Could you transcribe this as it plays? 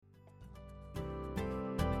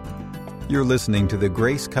You're listening to the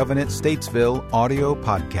Grace Covenant Statesville audio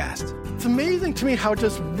podcast. It's amazing to me how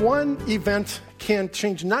just one event can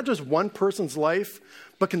change not just one person's life,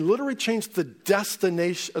 but can literally change the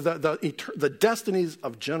destination, the destinies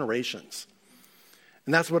of generations.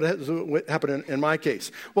 And that's what happened in my case.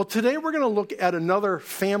 Well, today we're going to look at another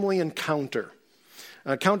family encounter.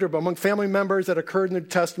 An encounter among family members that occurred in the New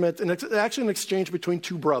Testament, and it's actually an exchange between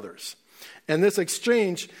two brothers. And this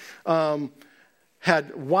exchange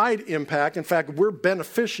had wide impact. In fact, we're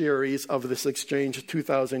beneficiaries of this exchange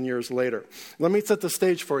 2,000 years later. Let me set the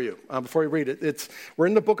stage for you before you read it. We're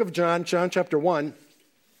in the book of John chapter 1.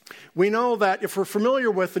 We know that if we're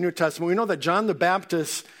familiar with the New Testament, we know that John the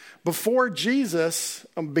Baptist, before Jesus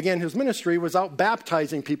began his ministry, was out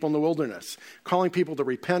baptizing people in the wilderness, calling people to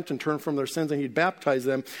repent and turn from their sins, and he'd baptize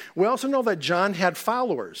them. We also know that John had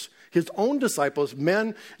followers, his own disciples,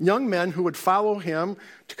 young men who would follow him.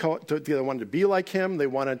 They wanted to be like him, they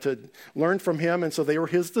wanted to learn from him, and so they were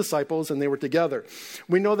his disciples, and they were together.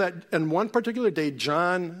 We know that in one particular day,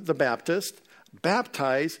 John the Baptist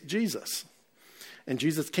baptized Jesus. And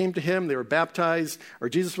Jesus came to him, they were baptized, or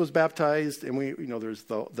Jesus was baptized, and there's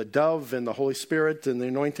the dove and the Holy Spirit and the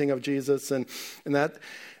anointing of Jesus and that.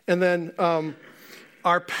 And then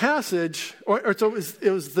our passage,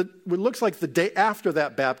 it looks like the day after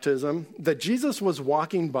that baptism, that Jesus was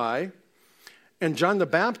walking by, and John the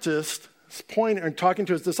Baptist pointing and talking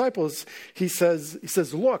to his disciples, he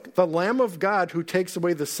says, "Look, the Lamb of God who takes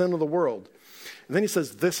away the sin of the world." And then he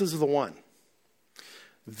says, "This is the one.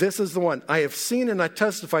 This is the one. I have seen and I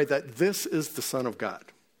testify that this is the Son of God."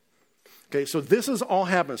 Okay, so this has all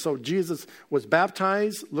happened. So Jesus was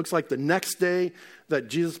baptized. Looks like the next day that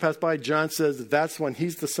Jesus passed by, John says that's when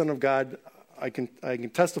he's the Son of God. I can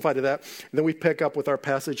testify to that. And then we pick up with our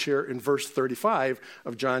passage here in verse 35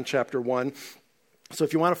 of John chapter 1. So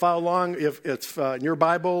if you want to follow along, if it's in your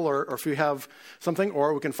Bible or if you have something,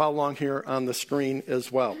 or we can follow along here on the screen as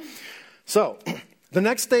well. So the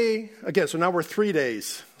next day, again, so now we're 3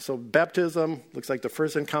 days. So baptism, looks like the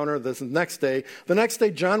first encounter, this is the next day. The next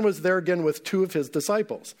day, John was there again with two of his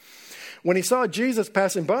disciples. When he saw Jesus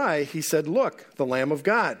passing by, he said, "Look, the Lamb of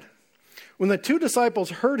God." When the two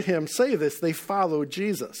disciples heard him say this, they followed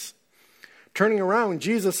Jesus. Turning around,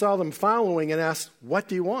 Jesus saw them following and asked, "What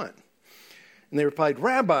do you want?" And they replied,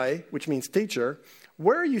 "Rabbi," which means teacher,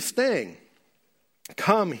 "where are you staying?"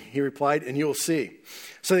 "Come," he replied, "and you will see."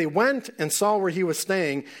 So they went and saw where he was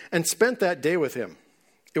staying and spent that day with him.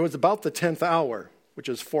 It was about the 10th hour, which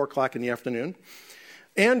is 4 o'clock in the afternoon.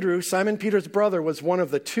 Andrew, Simon Peter's brother, was one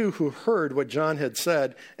of the two who heard what John had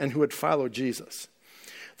said and who had followed Jesus.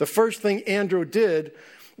 The first thing Andrew did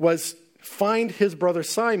was find his brother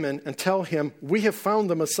Simon and tell him, "We have found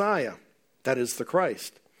the Messiah," that is the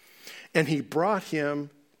Christ. And he brought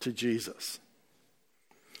him to Jesus.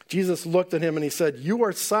 Jesus looked at him and he said, "You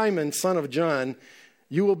are Simon, son of John.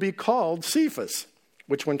 You will be called Cephas,"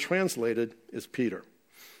 which when translated is Peter.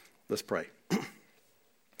 Let's pray.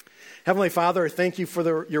 Heavenly Father, thank you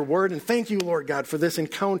for your word, and thank you, Lord God, for this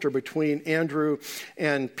encounter between Andrew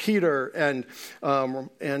and Peter and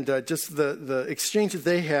just the exchange that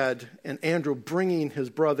they had, and Andrew bringing his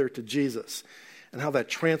brother to Jesus, and how that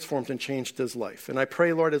transformed and changed his life. And I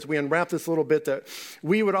pray, Lord, as we unwrap this a little bit, that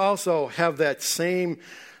we would also have that same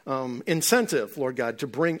incentive, Lord God, to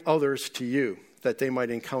bring others to you, that they might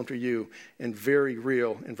encounter you in very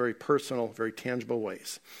real and very personal, very tangible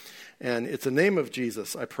ways. And it's the name of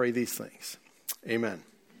Jesus I pray these things. Amen.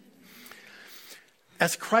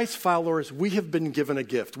 As Christ followers, we have been given a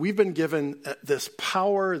gift. We've been given this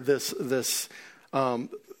power, the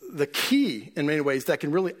key in many ways that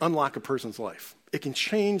can really unlock a person's life. It can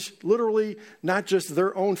change literally not just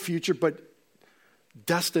their own future, but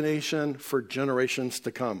destination for generations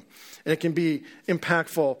to come. And it can be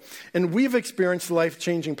impactful. And we've experienced the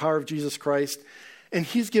life-changing power of Jesus Christ, and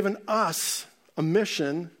he's given us a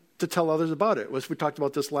mission to tell others about it. As we talked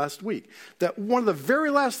about this last week, that one of the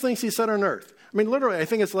very last things he said on earth, I mean, literally, I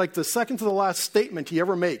think it's like the second to the last statement he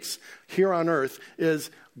ever makes here on earth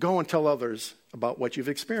is, "Go and tell others about what you've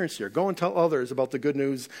experienced here. Go and tell others about the good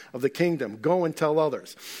news of the kingdom. Go and tell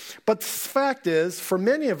others." But the fact is, for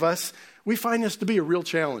many of us, we find this to be a real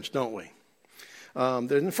challenge, don't we?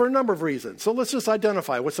 For a number of reasons. So let's just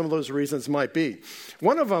identify what some of those reasons might be.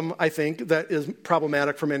 One of them, I think, that is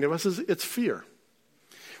problematic for many of us is it's fear.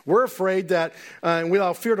 We're afraid that, and we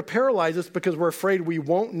allow fear to paralyze us because we're afraid we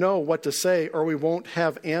won't know what to say or we won't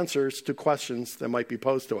have answers to questions that might be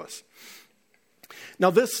posed to us. Now,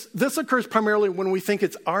 this occurs primarily when we think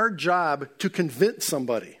it's our job to convince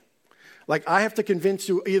somebody. Like I have to convince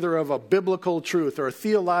you either of a biblical truth or a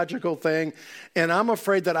theological thing, and I'm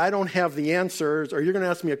afraid that I don't have the answers, or you're going to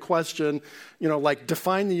ask me a question, like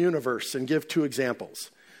define the universe and give 2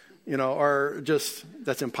 examples, or just,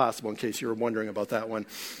 that's impossible in case you were wondering about that one.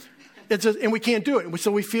 It's just, and we can't do it. So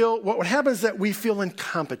we feel, what happens is that we feel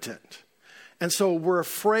incompetent. And so we're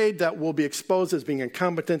afraid that we'll be exposed as being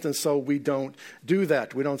incompetent, and so we don't do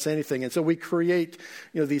that. We don't say anything. And so we create,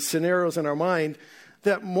 these scenarios in our mind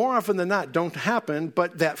that more often than not don't happen,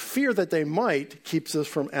 but that fear that they might keeps us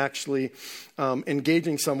from actually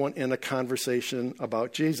engaging someone in a conversation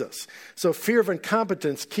about Jesus. So fear of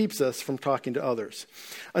incompetence keeps us from talking to others.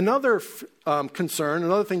 Another concern,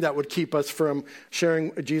 another thing that would keep us from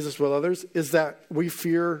sharing Jesus with others is that we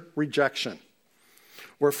fear rejection.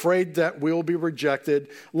 We're afraid that we'll be rejected,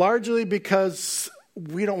 largely because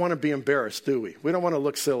we don't want to be embarrassed, do we? We don't want to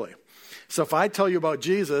look silly. So if I tell you about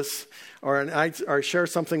Jesus or share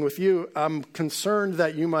something with you, I'm concerned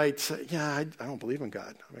that you might say, I don't believe in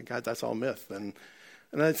God. I mean, God, that's all myth. And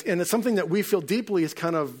it's something that we feel deeply is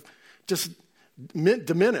kind of just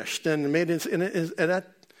diminished and made that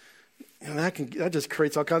just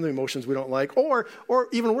creates all kinds of emotions we don't like. Or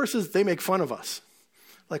even worse is they make fun of us.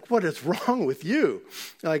 Like, what is wrong with you?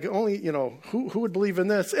 Like, only, who would believe in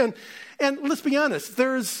this? And let's be honest,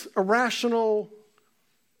 there's a rational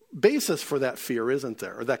basis for that fear, isn't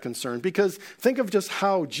there, or that concern? Because think of just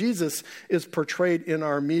how Jesus is portrayed in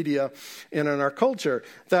our media and in our culture,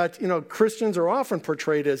 that, Christians are often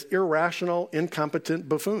portrayed as irrational, incompetent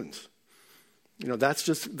buffoons. That's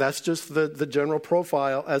just the general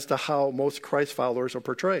profile as to how most Christ followers are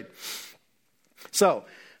portrayed. So,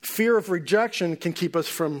 fear of rejection can keep us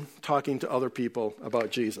from talking to other people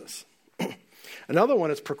about Jesus. Another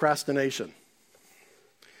one is procrastination.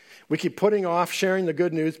 We keep putting off sharing the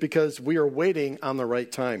good news because we are waiting on the right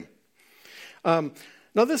time. Now,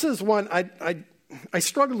 this is one, I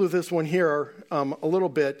struggled with this one here a little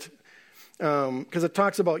bit because it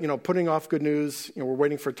talks about, putting off good news, we're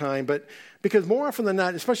waiting for time. But because more often than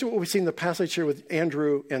not, especially what we see in the passage here with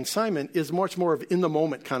Andrew and Simon, is much more of in the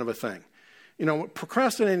moment kind of a thing.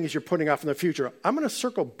 Procrastinating is you're putting off in the future. I'm going to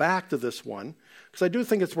circle back to this one because I do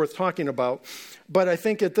think it's worth talking about. But I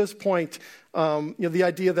think at this point, the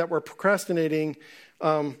idea that we're procrastinating,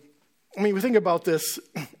 we think about this,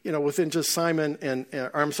 within just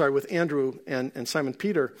with Andrew and Simon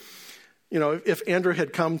Peter. If Andrew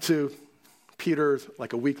had come to Peter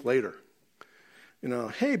like a week later,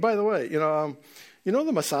 hey, by the way,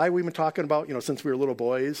 the Messiah we've been talking about, since we were little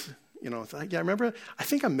boys. It's like, remember? I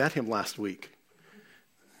think I met him last week.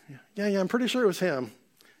 Yeah, I'm pretty sure it was him.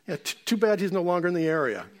 Yeah, too bad he's no longer in the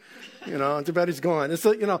area. Too bad he's gone. It's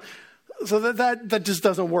so that just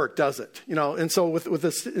doesn't work, does it? And so with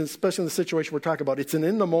this, especially in the situation we're talking about, it's an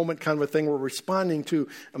in the moment kind of a thing. We're responding to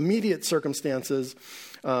immediate circumstances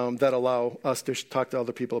that allow us to talk to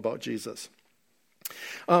other people about Jesus.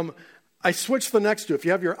 I switched the next two. If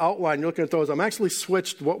you have your outline, you're looking at those. I'm actually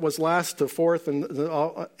switched what was last to fourth, and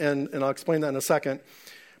I'll explain that in a second.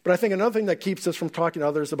 But I think another thing that keeps us from talking to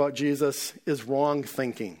others about Jesus is wrong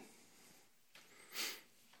thinking.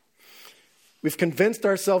 We've convinced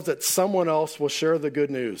ourselves that someone else will share the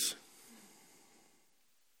good news.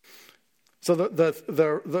 So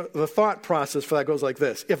the thought process for that goes like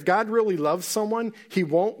this. If God really loves someone, he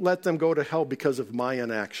won't let them go to hell because of my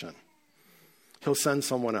inaction. He'll send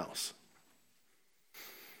someone else.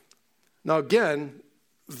 Now, again,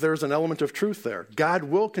 there's an element of truth there. God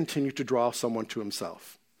will continue to draw someone to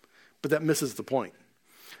himself. But that misses the point.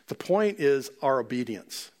 The point is our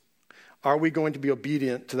obedience. Are we going to be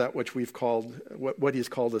obedient to that which we've called, what he's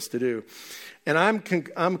called us to do? And I'm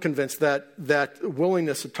convinced that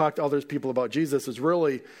willingness to talk to other people about Jesus is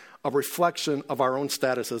really a reflection of our own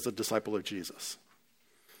status as a disciple of Jesus.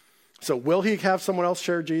 So will he have someone else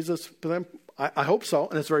share Jesus with them? I hope so,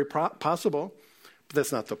 and it's very possible. But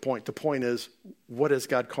that's not the point. The point is, what is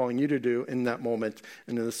God calling you to do in that moment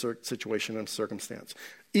and in this situation and circumstance?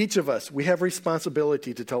 Each of us, we have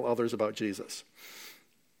responsibility to tell others about Jesus.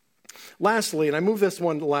 Lastly, and I move this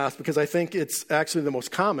one to last because I think it's actually the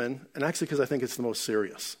most common, and actually because I think it's the most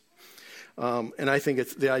serious. And I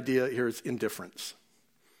think the idea here is indifference.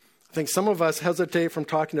 I think some of us hesitate from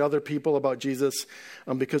talking to other people about Jesus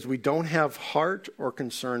because we don't have heart or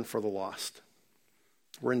concern for the lost.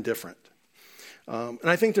 We're indifferent. And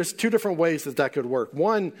I think there's two different ways that could work.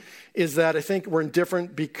 One is that I think we're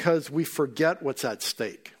indifferent because we forget what's at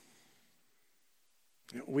stake.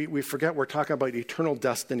 We forget we're talking about eternal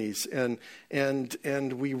destinies, and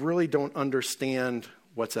we really don't understand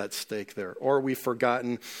what's at stake there, or we've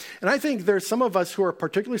forgotten. And I think there's some of us who are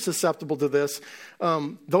particularly susceptible to this,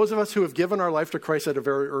 those of us who have given our life to Christ at a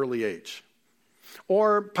very early age.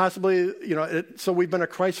 Or possibly, so we've been a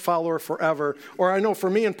Christ follower forever. Or I know for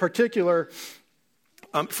me in particular,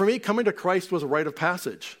 for me, coming to Christ was a rite of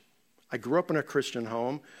passage. I grew up in a Christian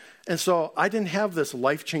home, and so I didn't have this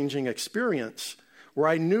life-changing experience where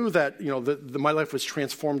I knew that, my life was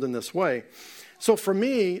transformed in this way. So for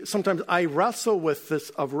me, sometimes I wrestle with this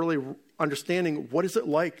of really understanding what is it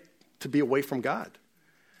like to be away from God.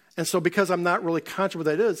 And so because I'm not really conscious of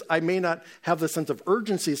what that is, I may not have the sense of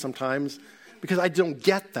urgency sometimes because I don't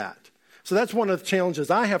get that. So that's one of the challenges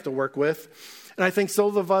I have to work with. And I think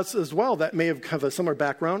some of us as well that may have a similar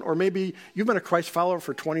background, or maybe you've been a Christ follower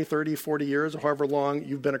for 20, 30, 40 years, or however long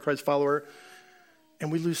you've been a Christ follower.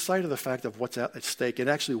 And we lose sight of the fact of what's at stake and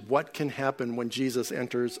actually what can happen when Jesus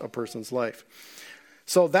enters a person's life.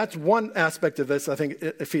 So that's one aspect of this. I think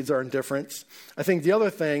it feeds our indifference. I think the other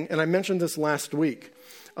thing, and I mentioned this last week,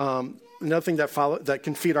 another thing that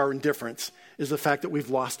can feed our indifference is the fact that we've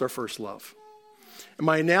lost our first love. And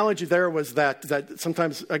my analogy there was that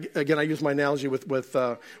sometimes, again, I use my analogy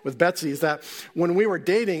with Betsy, is that when we were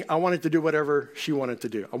dating, I wanted to do whatever she wanted to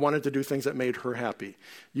do. I wanted to do things that made her happy.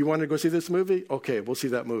 You wanted to go see this movie? Okay, we'll see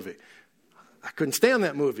that movie. I couldn't stand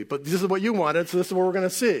that movie, but this is what you wanted, so this is what we're going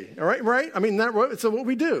to see. All right, right? I mean, it's what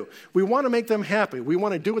we do. We want to make them happy. We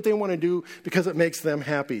want to do what they want to do because it makes them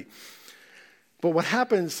happy. But what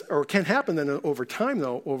happens, or can happen then over time,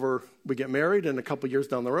 though, we get married and a couple years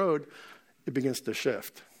down the road, it begins to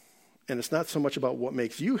shift. And it's not so much about what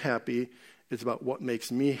makes you happy, it's about what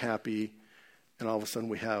makes me happy. And all of a sudden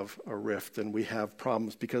we have a rift and we have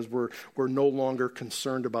problems because we're no longer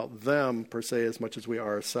concerned about them per se as much as we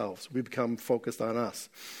are ourselves. We become focused on us.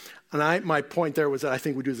 And my point there was that I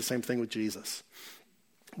think we do the same thing with Jesus.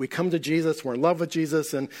 We come to Jesus, we're in love with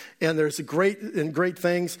Jesus, and there's great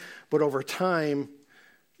things, but over time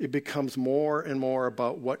it becomes more and more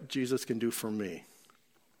about what Jesus can do for me.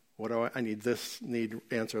 What do I need this need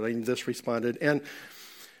answered? I need this responded. And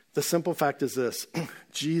the simple fact is this: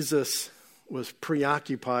 Jesus was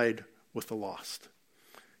preoccupied with the lost.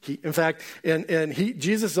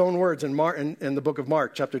 Jesus' own words in the book of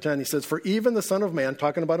Mark, chapter 10, he says, "For even the Son of Man,"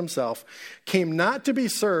 talking about himself, "came not to be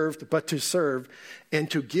served, but to serve,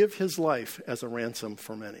 and to give his life as a ransom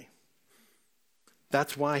for many."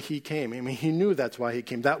 That's why he came. I mean, he knew that's why he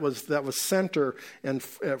came. That was center and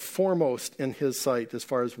foremost in his sight as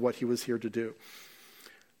far as what he was here to do.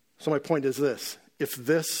 So my point is this: if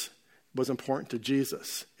this was important to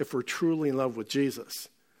Jesus, if we're truly in love with Jesus,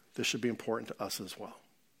 this should be important to us as well.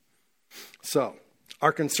 So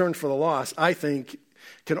our concern for the lost, I think,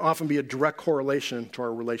 can often be a direct correlation to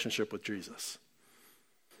our relationship with Jesus.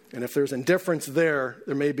 And if there's indifference there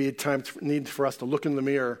may be a need for us to look in the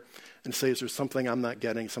mirror and say, is there something I'm not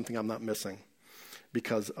getting, something I'm not missing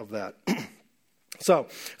because of that? So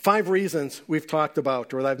 5 reasons we've talked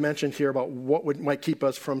about, or that I've mentioned here, about what might keep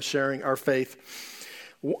us from sharing our faith.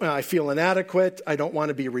 I feel inadequate. I don't want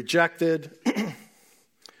to be rejected.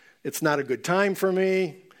 It's not a good time for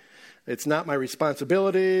me. It's not my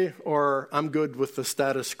responsibility, or I'm good with the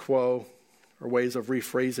status quo, or ways of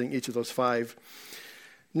rephrasing each of those 5.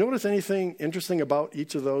 Notice anything interesting about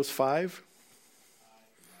each of those 5?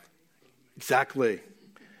 Exactly.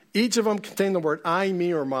 Each of them contain the word I,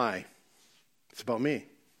 me, or my. It's about me.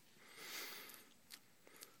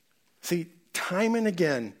 See, time and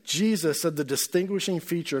again, Jesus said the distinguishing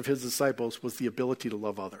feature of his disciples was the ability to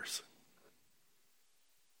love others.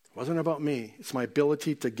 It wasn't about me. It's my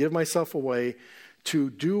ability to give myself away, to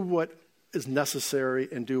do what is necessary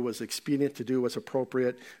and do what's expedient, to do what's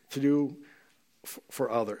appropriate, to do for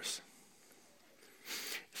others.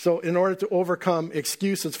 So in order to overcome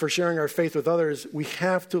excuses for sharing our faith with others, we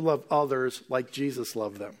have to love others like Jesus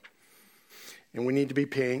loved them. And we need to be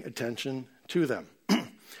paying attention to them.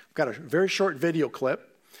 I've got a very short video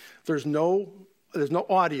clip. There's no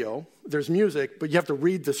audio. There's music, but you have to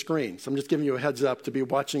read the screen. So I'm just giving you a heads up to be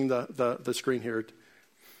watching the screen here.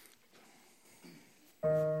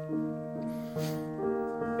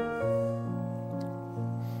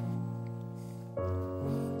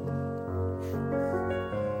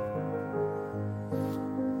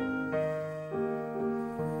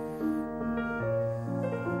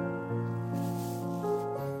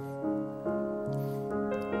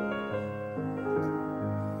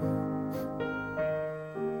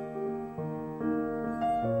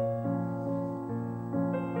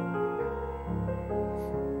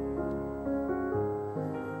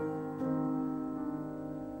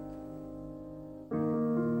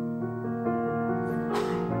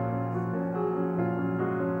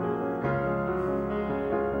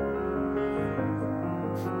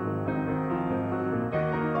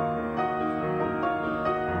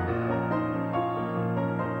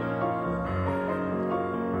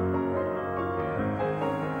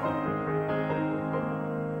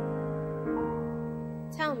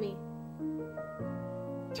 Tell me.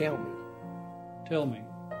 Tell me. Tell me.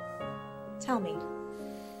 Tell me.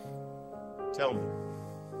 Tell me.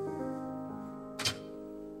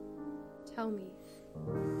 Tell me.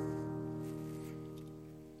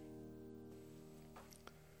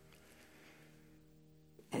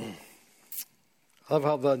 I love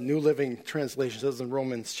how the New Living Translation says in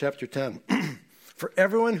Romans chapter 10, for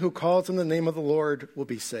everyone who calls on the name of the Lord will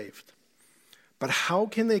be saved. But how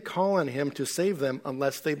can they call on him to save them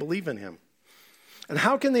unless they believe in him? And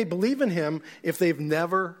how can they believe in him if they've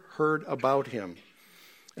never heard about him?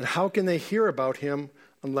 And how can they hear about him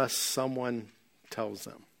unless someone tells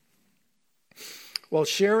them? While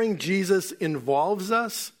sharing Jesus involves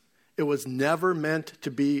us, it was never meant to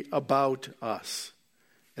be about us.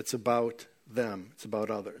 It's about them. It's about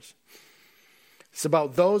others. It's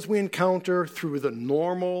about those we encounter through the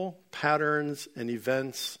normal patterns and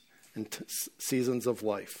events and seasons of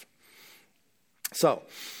life. So,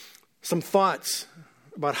 some thoughts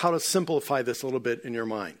about how to simplify this a little bit in your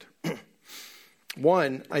mind.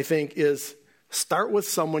 One, I think, is start with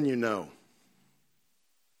someone you know.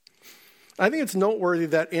 I think it's noteworthy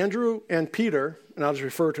that Andrew and Peter, and I'll just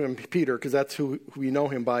refer to him Peter because that's who we know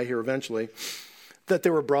him by here eventually, that they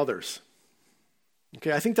were brothers.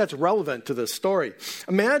 Okay, I think that's relevant to this story.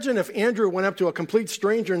 Imagine if Andrew went up to a complete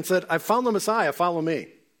stranger and said, I found the Messiah, follow me.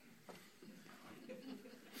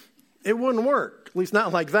 It wouldn't work, at least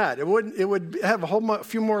not like that. It would have a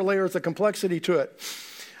few more layers of complexity to it.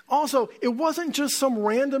 Also, it wasn't just some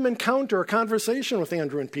random encounter or conversation with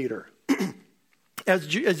Andrew and Peter.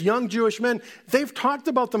 As young Jewish men, they've talked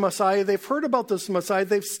about the Messiah. They've heard about this Messiah.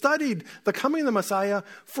 They've studied the coming of the Messiah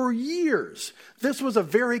for years. This was a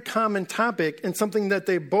very common topic and something that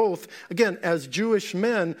they both, again, as Jewish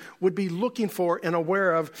men, would be looking for and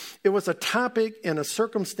aware of. It was a topic and a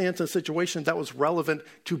circumstance and situation that was relevant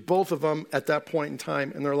to both of them at that point in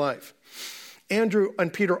time in their life. Andrew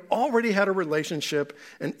and Peter already had a relationship,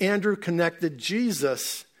 and Andrew connected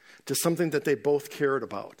Jesus to something that they both cared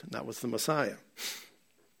about, and that was the Messiah.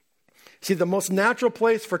 See, the most natural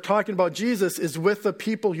place for talking about Jesus is with the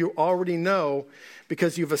people you already know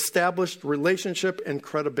because you've established relationship and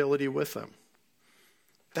credibility with them.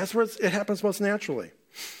 That's where it happens most naturally.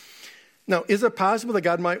 Now, is it possible that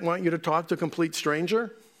God might want you to talk to a complete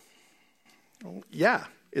stranger? Well, yeah,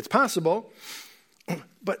 it's possible.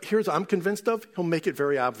 But here's what I'm convinced of. He'll make it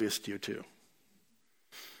very obvious to you, too.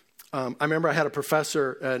 I remember I had a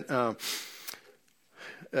professor, and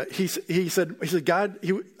he said, God,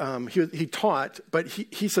 he taught, but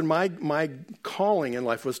he said my calling in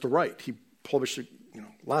life was to write. He published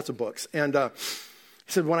lots of books, and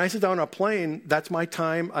he said when I sit down on a plane, that's my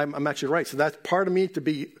time. I'm actually to write. So that's part of me to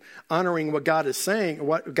be honoring what God is saying.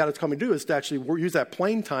 What God is coming to do is to actually use that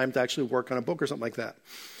plane time to actually work on a book or something like that.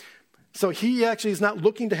 So he actually is not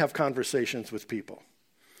looking to have conversations with people.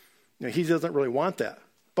 He doesn't really want that.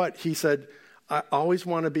 But he said, I always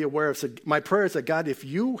want to be aware of, my prayer is that, God, if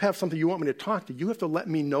you have something you want me to talk to, you have to let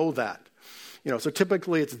me know that. So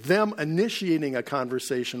typically it's them initiating a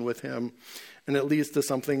conversation with him, and it leads to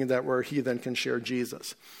something where he then can share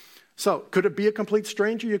Jesus. So could it be a complete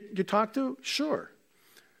stranger you talk to? Sure.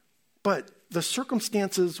 But the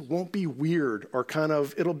circumstances won't be weird or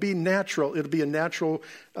it'll be natural. It'll be a natural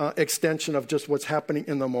extension of just what's happening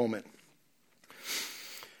in the moment.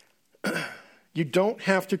 You don't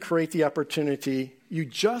have to create the opportunity. You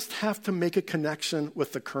just have to make a connection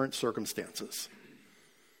with the current circumstances.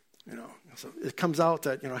 So it comes out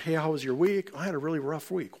that, hey, how was your week? I had a really rough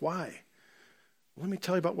week. Why? Let me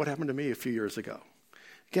tell you about what happened to me a few years ago.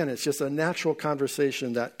 Again, it's just a natural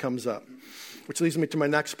conversation that comes up, which leads me to my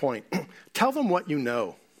next point. Tell them what you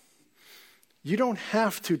know. You don't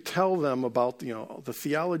have to tell them about, the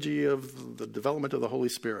theology of the development of the Holy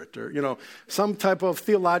Spirit or, some type of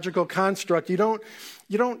theological construct. You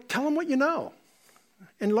don't tell them what you know.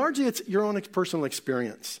 And largely it's your own personal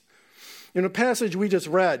experience. In a passage we just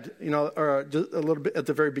read, or just a little bit at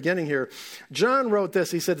the very beginning here, John wrote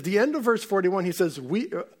this. He said, at the end of verse 41, he says,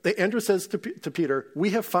 Andrew says to Peter,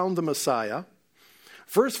 we have found the Messiah.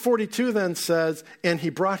 Verse 42 then says, and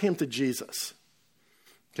he brought him to Jesus.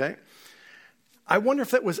 Okay? I wonder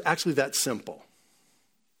if that was actually that simple.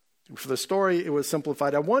 For the story, it was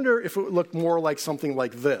simplified. I wonder if it would look more like something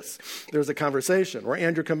like this. There's a conversation where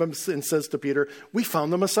Andrew comes and says to Peter, we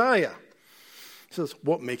found the Messiah. He says,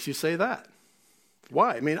 what makes you say that?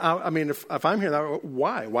 Why? I mean, if I'm here,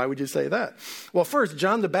 why? Why would you say that? Well, first,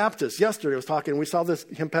 John the Baptist yesterday was talking. We saw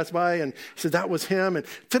him pass by, and he said that was him. And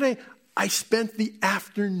today, I spent the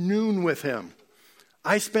afternoon with him.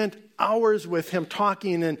 I spent hours with him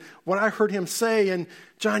talking, and what I heard him say. And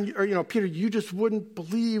John, Peter, you just wouldn't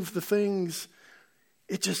believe the things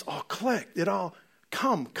it just all clicked. It all,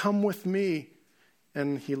 come with me.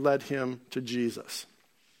 And he led him to Jesus.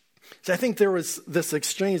 So I think there was this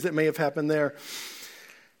exchange that may have happened there.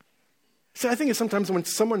 See, I think it's sometimes when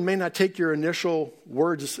someone may not take your initial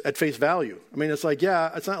words at face value. I mean, it's like, yeah,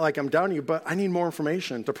 it's not like I'm doubting you, but I need more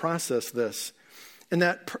information to process this. And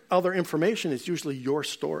that other information is usually your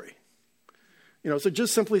story. So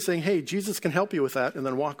just simply saying, hey, Jesus can help you with that, and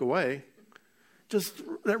then walk away,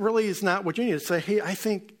 that really is not what you need. To say, hey, I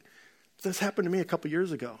think this happened to me a couple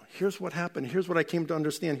years ago. Here's what happened. Here's what I came to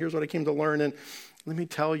understand. Here's what I came to learn. And let me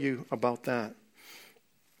tell you about that.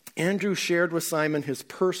 Andrew shared with Simon his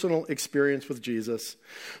personal experience with Jesus.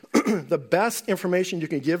 The best information you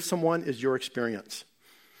can give someone is your experience.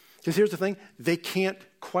 Because here's the thing, they can't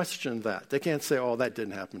question that. They can't say, oh, that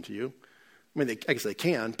didn't happen to you. I mean, I guess they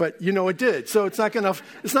can, but it did. So it's not going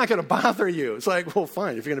to bother you. It's like, well,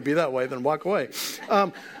 fine. If you're going to be that way, then walk away.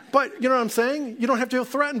 But you know what I'm saying? You don't have to feel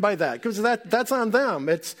threatened by that because that's on them.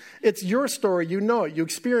 It's your story. You know it. You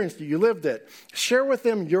experienced it. You lived it. Share with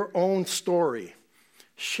them your own story.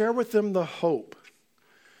 Share with them the hope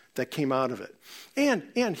that came out of it. And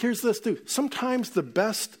here's this too. Sometimes the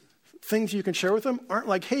best things you can share with them aren't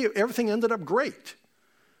like, hey, everything ended up great.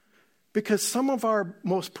 Because some of our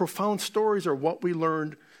most profound stories are what we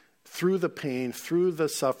learned through the pain, through the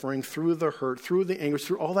suffering, through the hurt, through the anguish,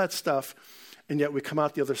 through all that stuff. And yet we come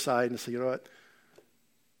out the other side and say, you know what?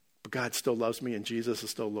 But God still loves me and Jesus is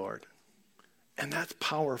still Lord. And that's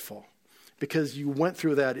powerful because you went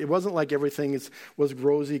through that. It wasn't like everything was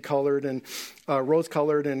rose-colored and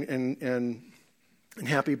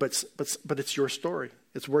happy, but it's your story.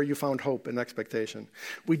 It's where you found hope and expectation.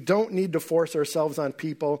 We don't need to force ourselves on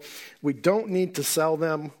people. We don't need to sell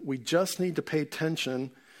them. We just need to pay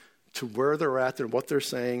attention to where they're at and what they're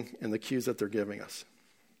saying and the cues that they're giving us.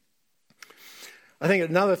 I think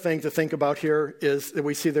another thing to think about here is that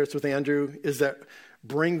we see this with Andrew is that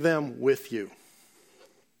bring them with you.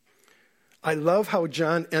 I love how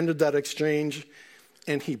John ended that exchange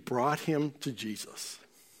and he brought him to Jesus.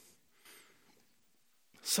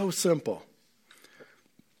 So simple.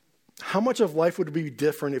 How much of life would be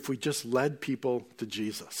different if we just led people to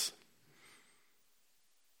Jesus?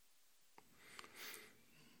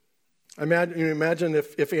 Imagine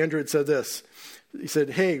if Andrew had said this. He said,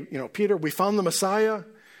 hey, Peter, we found the Messiah.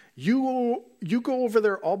 You go over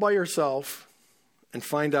there all by yourself and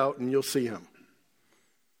find out and you'll see him.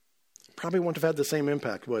 Probably wouldn't have had the same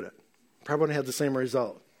impact, would it? Probably wouldn't have had the same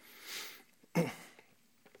result. But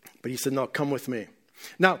he said, no, come with me.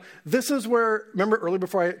 Now, this is where, remember earlier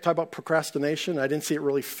before I talked about procrastination, I didn't see it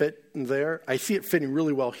really fit in there. I see it fitting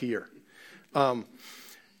really well here. And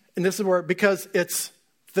this is where, because it's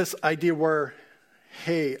this idea where,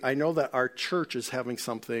 hey, I know that our church is having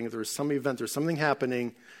something, there's some event, there's something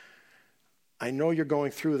happening. I know you're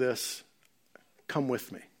going through this. Come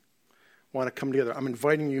with me. I want to come together. I'm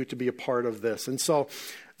inviting you to be a part of this. And so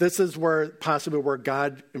this is where possibly where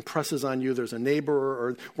God impresses on you, there's a neighbor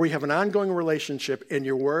or where you have an ongoing relationship and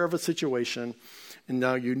you're aware of a situation and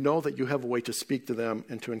now you know that you have a way to speak to them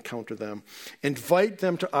and to encounter them. Invite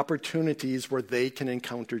them to opportunities where they can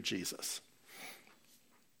encounter Jesus.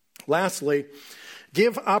 Lastly,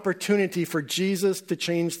 give opportunity for Jesus to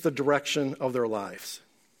change the direction of their lives.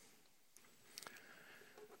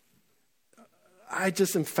 I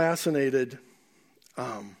just am fascinated.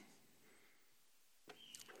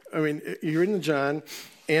 You're in John,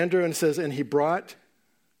 Andrew, and it says, and he brought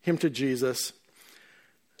him to Jesus.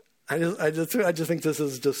 I just think this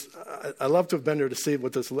is just, I love to have been there to see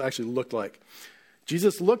what this actually looked like.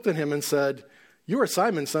 Jesus looked at him and said, you are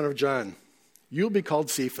Simon, son of John. You'll be called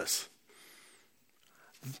Cephas.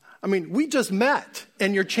 We just met,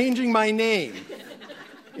 and you're changing my name.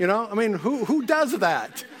 Who does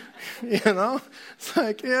that? It's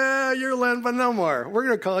like, yeah, you're Len, but no more. We're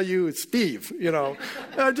going to call you Steve,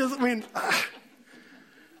 I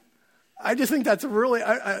just think that's really,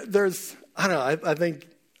 I think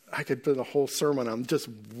I could put a whole sermon on just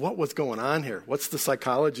what was going on here. What's the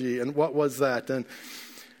psychology and what was that? And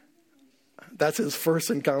that's his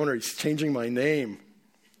first encounter. He's changing my name.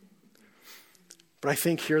 But I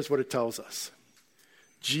think here's what it tells us.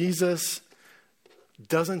 Jesus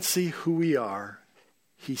doesn't see who we are.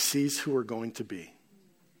 He sees who we're going to be.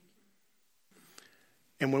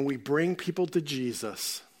 And when we bring people to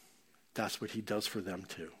Jesus, that's what he does for them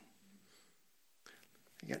too.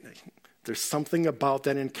 There's something about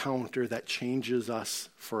that encounter that changes us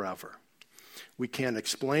forever. We can't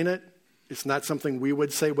explain it. It's not something we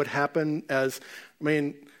would say would happen as,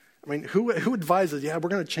 who advises, we're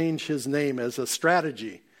going to change his name as a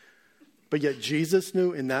strategy. But yet Jesus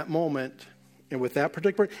knew in that moment, And with that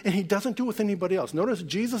particular, and he doesn't do it with anybody else. Notice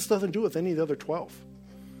Jesus doesn't do it with any of the other 12.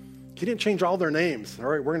 He didn't change all their names. All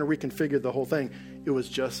right, we're going to reconfigure the whole thing. It was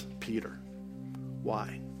just Peter.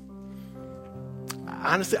 Why?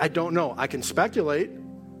 Honestly, I don't know. I can speculate.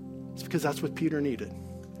 It's because that's what Peter needed.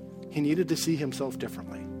 He needed to see himself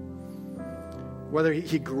differently. Whether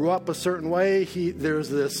he grew up a certain way, there's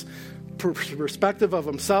this perspective of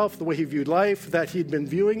himself, the way he viewed life, that he'd been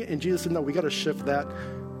viewing, and Jesus said, no, we got to shift that.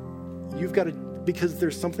 You've got to, because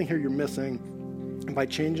there's something here you're missing, and by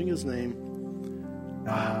changing his name,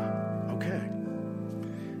 okay.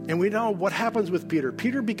 And we know what happens with Peter.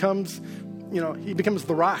 Peter becomes, he becomes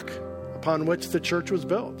the rock upon which the church was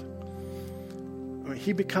built.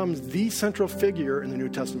 He becomes the central figure in the New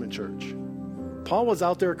Testament church. Paul was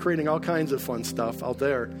out there creating all kinds of fun stuff out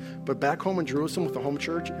there, but back home in Jerusalem with the home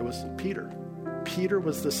church, it was Peter. Peter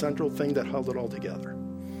was the central thing that held it all together.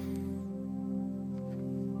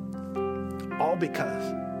 All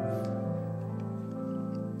because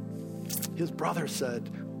his brother said,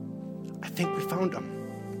 I think we found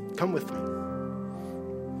him. Come with me.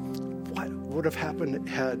 What would have happened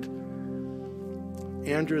had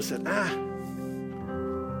Andrew said,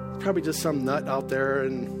 probably just some nut out there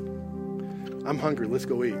and I'm hungry, let's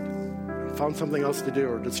go eat. Found something else to do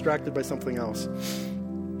or distracted by something else.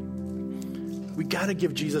 We got to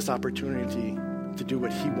give Jesus opportunity to do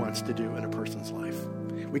what he wants to do in a person's life.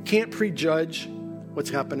 We can't prejudge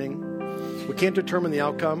what's happening. We can't determine the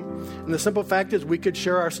outcome. And the simple fact is we could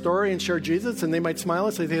share our story and share Jesus and they might smile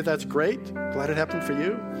and say, hey, that's great. Glad it happened for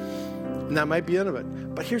you. And that might be the end of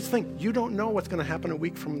it. But here's the thing. You don't know what's going to happen a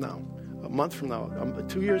week from now, a month from now,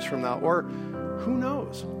 2 years from now, or who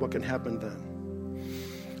knows what can happen then.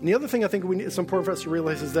 And the other thing I think it's important for us to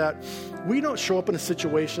realize is that we don't show up in a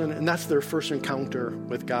situation and that's their first encounter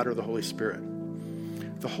with God or the Holy Spirit.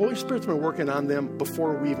 The Holy Spirit's been working on them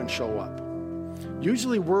before we even show up.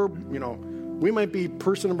 Usually we might be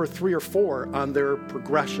person number 3 or 4 on their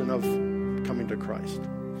progression of coming to Christ.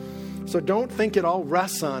 So don't think it all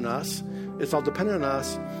rests on us. It's all dependent on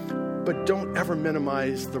us, but don't ever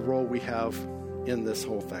minimize the role we have in this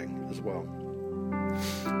whole thing as well.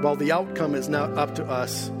 While the outcome is not up to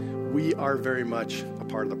us, we are very much a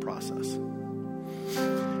part of the process.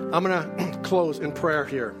 I'm going to close in prayer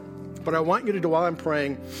here. But I want you to do, while I'm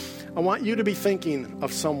praying, I want you to be thinking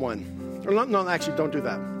of someone. Or no, actually, don't do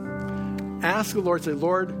that. Ask the Lord, say,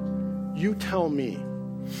 Lord, you tell me,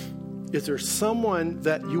 is there someone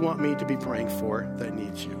that you want me to be praying for that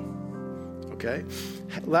needs you? Okay?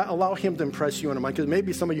 Allow him to impress you on a mind, because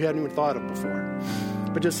maybe some of you hadn't even thought of before.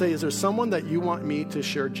 But just say, is there someone that you want me to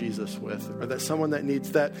share Jesus with? Or that someone that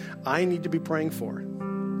I need to be praying for?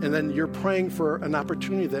 And then you're praying for an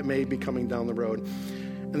opportunity that may be coming down the road.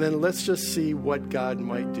 And then let's just see what God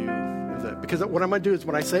might do with it. Because what I'm going to do is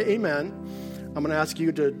when I say amen, I'm going to ask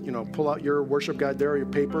you to, pull out your worship guide there or your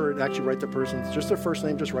paper and actually write the person's, just their first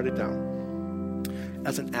name, just write it down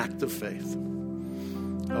as an act of faith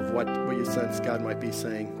of what you sense God might be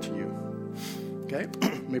saying to you. Okay?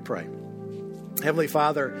 Let me pray. Heavenly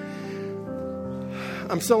Father,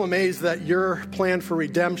 I'm so amazed that your plan for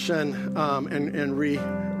redemption and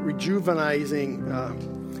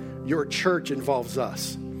rejuvenizing your church involves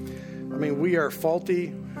us. I mean, we are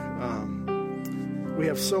faulty. We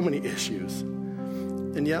have so many issues.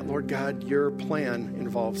 And yet, Lord God, your plan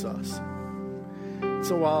involves us.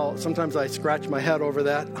 So while sometimes I scratch my head over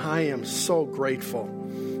that, I am so grateful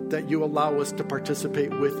that you allow us to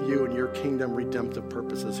participate with you in your kingdom redemptive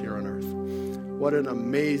purposes here on earth. What an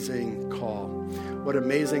amazing call. What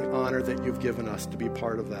amazing honor that you've given us to be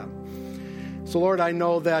part of that. So, Lord, I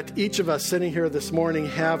know that each of us sitting here this morning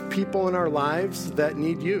have people in our lives that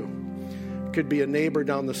need you. It could be a neighbor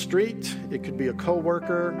down the street. It could be a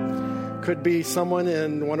coworker. Could be someone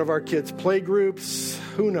in one of our kids' play groups.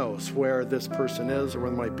 Who knows where this person is or where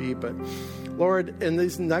they might be. But, Lord, in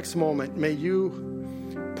this next moment, may you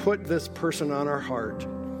put this person on our heart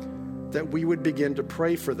that we would begin to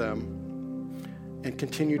pray for them and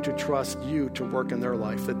continue to trust you to work in their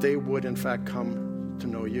life, that they would, in fact, come to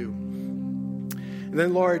know you. And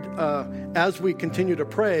then, Lord, as we continue to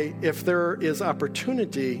pray, if there is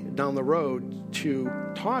opportunity down the road to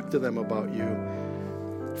talk to them about you,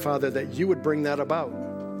 Father, that you would bring that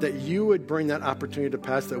about, that you would bring that opportunity to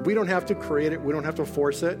pass, that we don't have to create it, we don't have to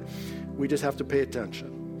force it, we just have to pay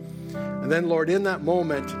attention. And then, Lord, in that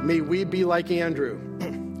moment, may we be like Andrew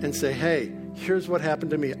and say, hey, here's what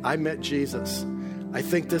happened to me. I met Jesus. I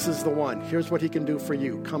think this is the one. Here's what he can do for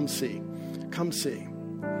you. Come see. Come see.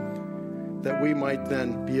 That we might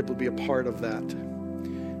then be able to be a part of that.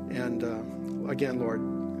 And again, Lord,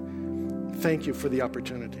 thank you for the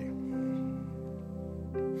opportunity.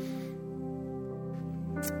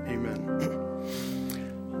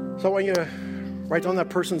 Amen. So I want you to write down that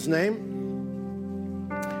person's name.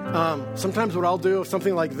 Sometimes what I'll do,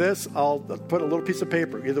 something like this, I'll put a little piece of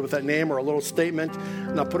paper, either with that name or a little statement,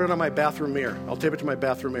 and I'll put it on my bathroom mirror. I'll tape it to my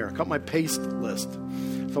bathroom mirror. Cut my paste list.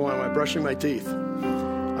 So when I'm brushing my teeth,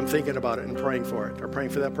 I'm thinking about it and praying for it, or praying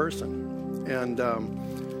for that person. And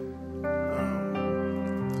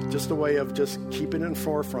just a way of just keeping it in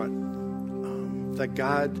forefront, that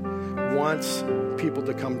God wants people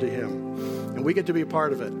to come to Him. And we get to be a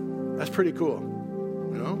part of it. That's pretty cool.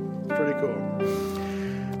 You know? It's pretty cool.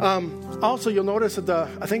 Also, you'll notice that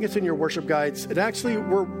I think it's in your worship guides. It actually,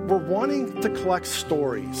 we're wanting to collect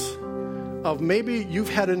stories of maybe you've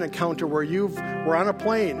had an encounter where were on a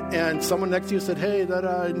plane and someone next to you said, hey,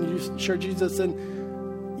 and you shared Jesus, and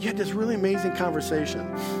you had this really amazing conversation.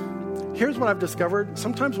 Here's what I've discovered.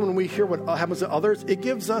 Sometimes when we hear what happens to others, it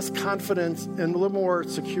gives us confidence and a little more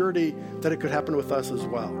security that it could happen with us as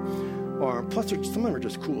well. Or plus, some of them are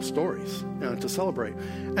just cool stories to celebrate.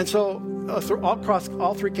 And so across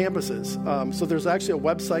all three campuses, so there's actually a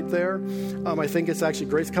website there. I think it's actually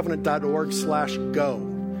gracecovenant.org/go,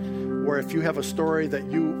 where if you have a story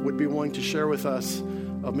that you would be willing to share with us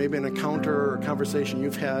of maybe an encounter or conversation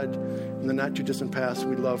you've had in the not too distant past,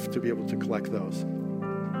 we'd love to be able to collect those.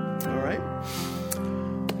 All right.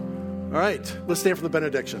 All right. Let's stand for the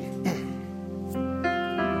benediction.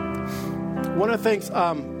 One of the things,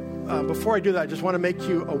 before I do that, I just want to make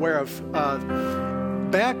you aware of,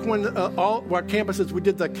 back when all our campuses, we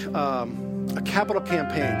did a capital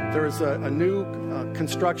campaign. There was a new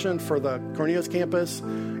construction for the Cornelius campus.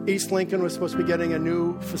 East Lincoln was supposed to be getting a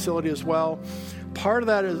new facility as well. Part of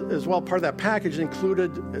that part of that package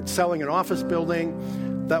included selling an office building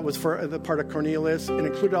that was for the part of Cornelius. It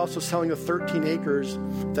included also selling the 13 acres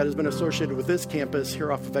that has been associated with this campus here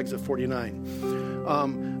off of Exit 49.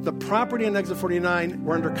 The property in Exit 49,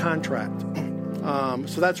 we're under contract.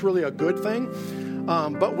 So that's really a good thing.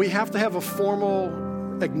 But we have to have a formal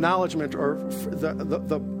acknowledgement, or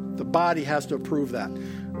the body has to approve that.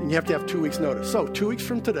 And you have to have 2 weeks' notice. So 2 weeks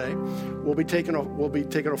from today, we'll be taking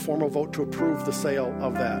a formal vote to approve the sale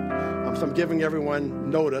of that. So I'm giving everyone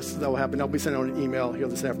notice that will happen. I'll be sending out an email here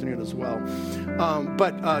this afternoon as well.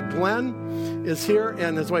 But Glenn is here,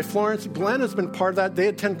 and his wife Florence. Glenn has been part of that. They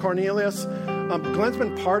attend Cornelius. Glenn's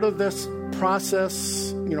been part of this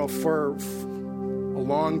process, for a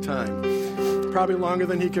long time. Probably longer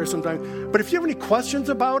than he cares sometimes. But if you have any questions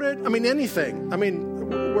about it, anything.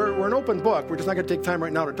 We're an open book. We're just not going to take time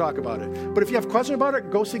right now to talk about it. But if you have questions about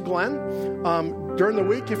it, go see Glenn. During the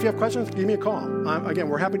week, if you have questions, give me a call. Again,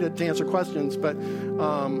 we're happy to answer questions, but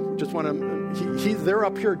just want to, they're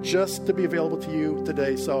up here just to be available to you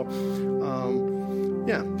today. So,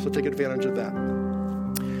 so take advantage of that.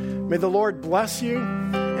 May the Lord bless you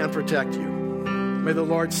and protect you. May the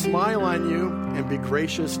Lord smile on you and be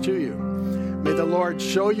gracious to you. May the Lord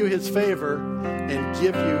show you His favor and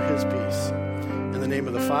give you His peace. In the name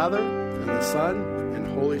of the Father, and the Son, and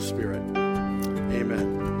Holy Spirit.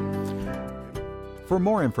 Amen. For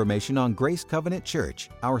more information on Grace Covenant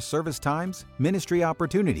Church, our service times, ministry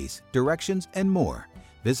opportunities, directions, and more,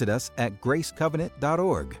 visit us at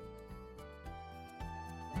gracecovenant.org.